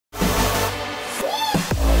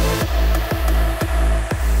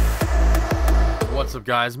What's up,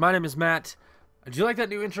 guys? My name is Matt. Do you like that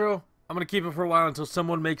new intro? I'm gonna keep it for a while until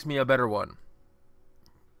someone makes me a better one.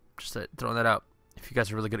 Just throwing that out. If you guys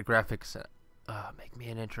are really good at graphics, make me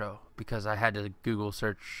an intro, because I had to Google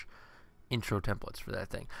search intro templates for that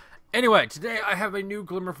thing. Anyway, today I have a new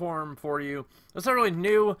Glimmer form for you. It's not really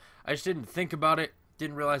new. I just didn't think about it.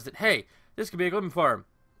 Didn't realize that, hey, this could be a Glimmer farm,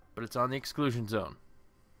 but it's on the exclusion zone.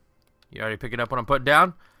 You already picking up what I'm putting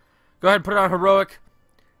down? Go ahead and put it on heroic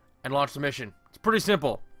and launch the mission. It's pretty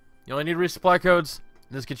simple. You only need resupply codes,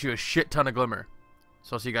 and this gets you a shit ton of Glimmer.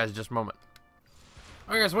 So I'll see you guys in just a moment.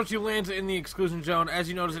 Alright guys, once you land in the exclusion zone, as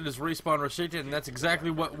you notice, it is respawn restricted, and that's exactly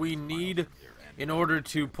what we need in order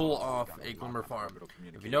to pull off a Glimmer farm.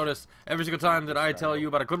 If you notice, every single time that I tell you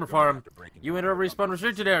about a Glimmer farm, you enter a respawn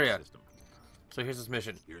restricted area. So here's this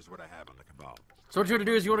mission. So what you want to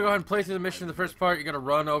do is you want to go ahead and play through the mission in the first part. You're going to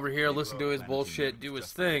run over here, listen to his bullshit, do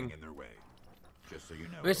his thing.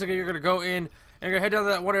 Basically, you're going to go in, and you're going to head down to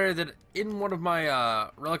that one area that, in one of my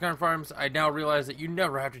relic iron farms, I now realize that you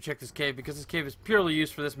never have to check this cave, because this cave is purely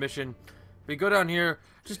used for this mission. But you go down here,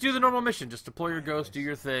 just do the normal mission. Just deploy your ghost, do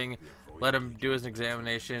your thing, let him do his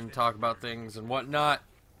examination, talk about things and whatnot.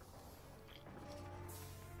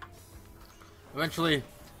 Eventually,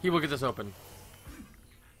 he will get this open.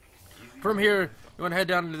 From here, you want to head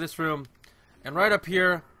down into this room, and right up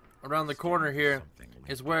here, around the corner here,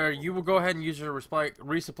 is where you will go ahead and use your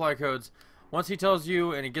resupply codes. Once he tells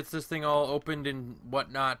you, and he gets this thing all opened and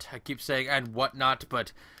whatnot, I keep saying and whatnot,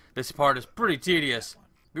 but this part is pretty tedious.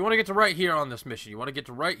 You want to get to right here on this mission. You want to get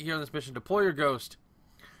to right here on this mission, deploy your ghost,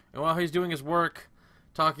 and while he's doing his work,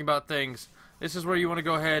 talking about things, this is where you want to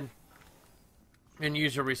go ahead and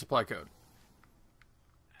use your resupply code.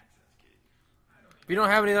 If you don't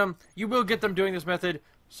have any of them, you will get them doing this method,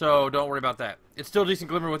 so don't worry about that. It's still decent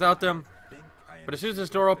Glimmer without them, but as soon as this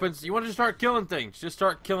door opens, you want to just start killing things. Just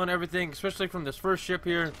start killing everything, especially from this first ship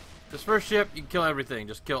here. This first ship, you can kill everything.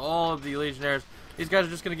 Just kill all of the Legionnaires. These guys are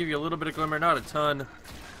just going to give you a little bit of Glimmer, not a ton.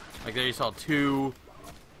 Like there you saw 2. You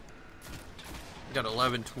got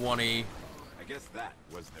 11, 20. I guess that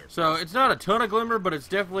was their so it's not a ton of Glimmer, but it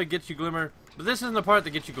definitely gets you Glimmer. But this isn't the part that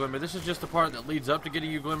gets you Glimmer. This is just the part that leads up to getting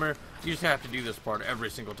you Glimmer. You just have to do this part every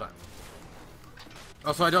single time.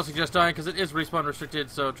 Also, I don't suggest dying because it is respawn restricted,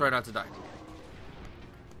 so try not to die.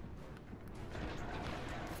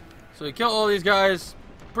 So you kill all these guys.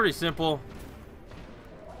 Pretty simple.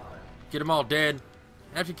 Get them all dead.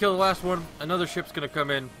 After you kill the last one, another ship's going to come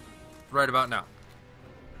in right about now.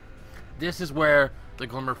 This is where the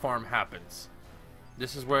Glimmer farm happens.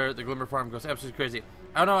 This is where the Glimmer farm goes absolutely crazy.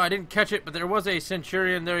 I don't know, I didn't catch it, but there was a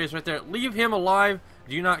Centurion. There he is right there. Leave him alive.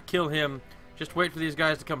 Do not kill him. Just wait for these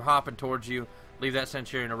guys to come hopping towards you. Leave that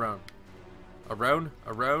Centurion alone. Alone.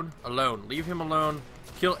 Leave him alone.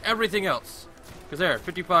 Kill everything else. Because there,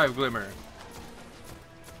 55 Glimmer.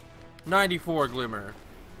 94 Glimmer.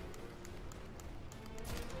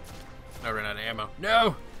 I ran out of ammo.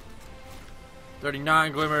 No!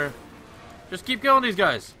 39 Glimmer. Just keep killing these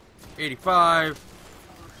guys. 85.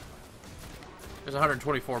 There's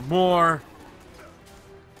 124 more.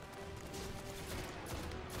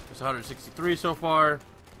 There's 163 so far.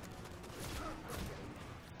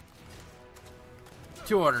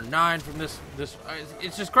 209 from this.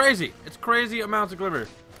 It's just crazy. It's crazy amounts of Glimmer.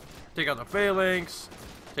 Take out the Phalanx.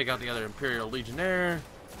 Take out the other Imperial Legionnaire.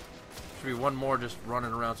 Should be one more just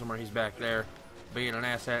running around somewhere. He's back there, being an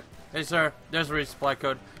asshat. Hey sir, there's the resupply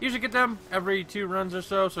code. Usually get them every 2 runs or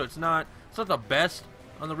so, so it's not the best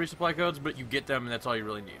on the resupply codes, but you get them and that's all you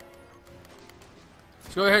really need.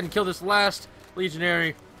 So go ahead and kill this last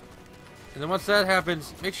Legionary. And then once that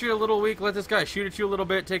happens, make sure you're a little weak. Let this guy shoot at you a little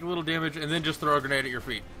bit, take a little damage, and then just throw a grenade at your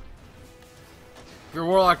feet. If you're a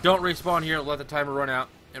Warlock, don't respawn here. Let the timer run out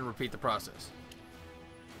and repeat the process.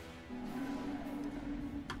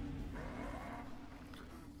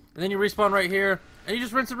 And then you respawn right here, and you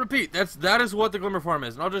just rinse and repeat. That is what the Glimmer farm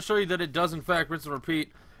is. And I'll just show you that it does in fact rinse and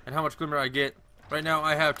repeat, and how much Glimmer I get. Right now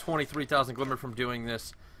I have 23,000 Glimmer from doing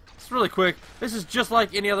this. It's really quick. This is just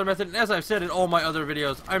like any other method, and as I've said in all my other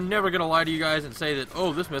videos, I'm never going to lie to you guys and say that,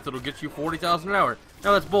 oh, this method will get you 40,000 an hour.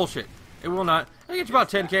 No, that's bullshit. It will not. It'll get you about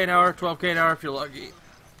 10k an hour, 12k an hour if you're lucky.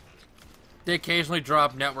 They occasionally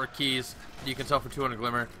drop network keys that you can sell for 200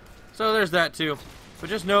 Glimmer. So there's that too.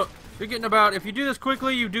 But just note, you're getting about, if you do this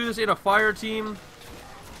quickly, you do this in a fire team,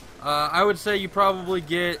 I would say you probably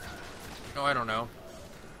get, oh, I don't know.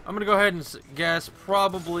 I'm going to go ahead and guess you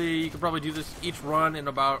could probably do this each run in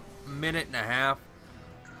about a minute and a half.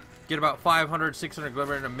 Get about 500, 600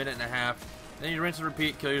 Glimmer in a minute and a half. Then you rinse and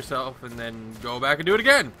repeat, kill yourself, and then go back and do it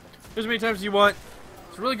again. As many times as you want.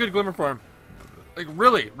 It's a really good Glimmer farm. Like,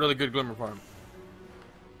 really, really good Glimmer farm.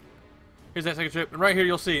 Here's that second trip. And right here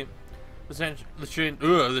you'll see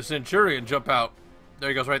the Centurion jump out. There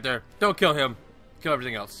he goes right there. Don't kill him. Kill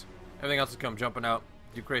everything else. Everything else will come jumping out,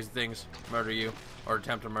 do crazy things, murder you, or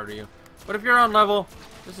attempt to murder you. But if you're on level,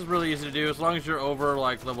 this is really easy to do. As long as you're over,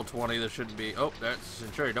 like, level 20, there shouldn't be... Oh, that's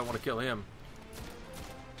Centurion. Don't want to kill him.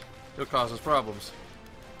 He'll cause us problems.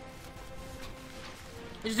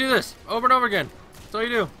 You just do this over and over again. That's all you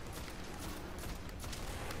do.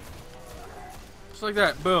 Just like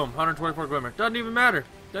that. Boom. 124 Glimmer. Doesn't even matter.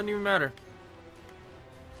 Doesn't even matter.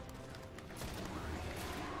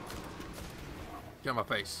 Get on my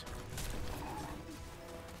face.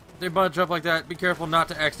 They bunch up like that. Be careful not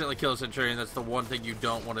to accidentally kill a Centurion. That's the one thing you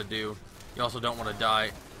don't want to do. You also don't want to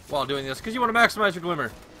die while doing this because you want to maximize your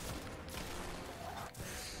Glimmer.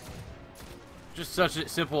 Just such a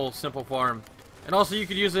simple farm. And also you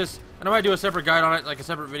could use this, and I might do a separate guide on it, like a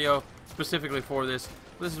separate video specifically for this.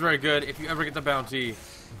 This is very good if you ever get the bounty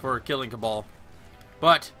for killing Cabal.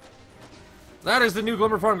 But that is the new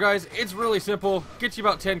Glimmer farm, guys. It's really simple. Gets you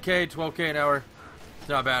about 10k, 12k an hour. It's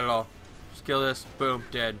not bad at all. Just kill this, boom,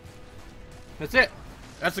 dead. That's it.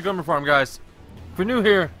 That's the Glimmer farm, guys. If you're new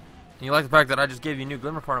here, and you like the fact that I just gave you a new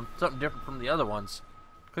Glimmer farm, something different from the other ones,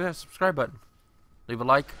 click that subscribe button. Leave a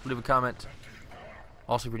like, leave a comment.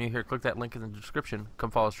 Also, if you're new here, click that link in the description.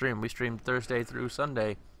 Come follow the stream. We stream Thursday through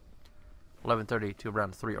Sunday, 11:30 to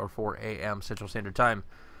around 3 or 4 a.m. Central Standard Time.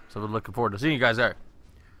 So we're looking forward to seeing you guys there.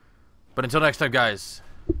 But until next time, guys,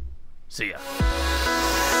 see ya.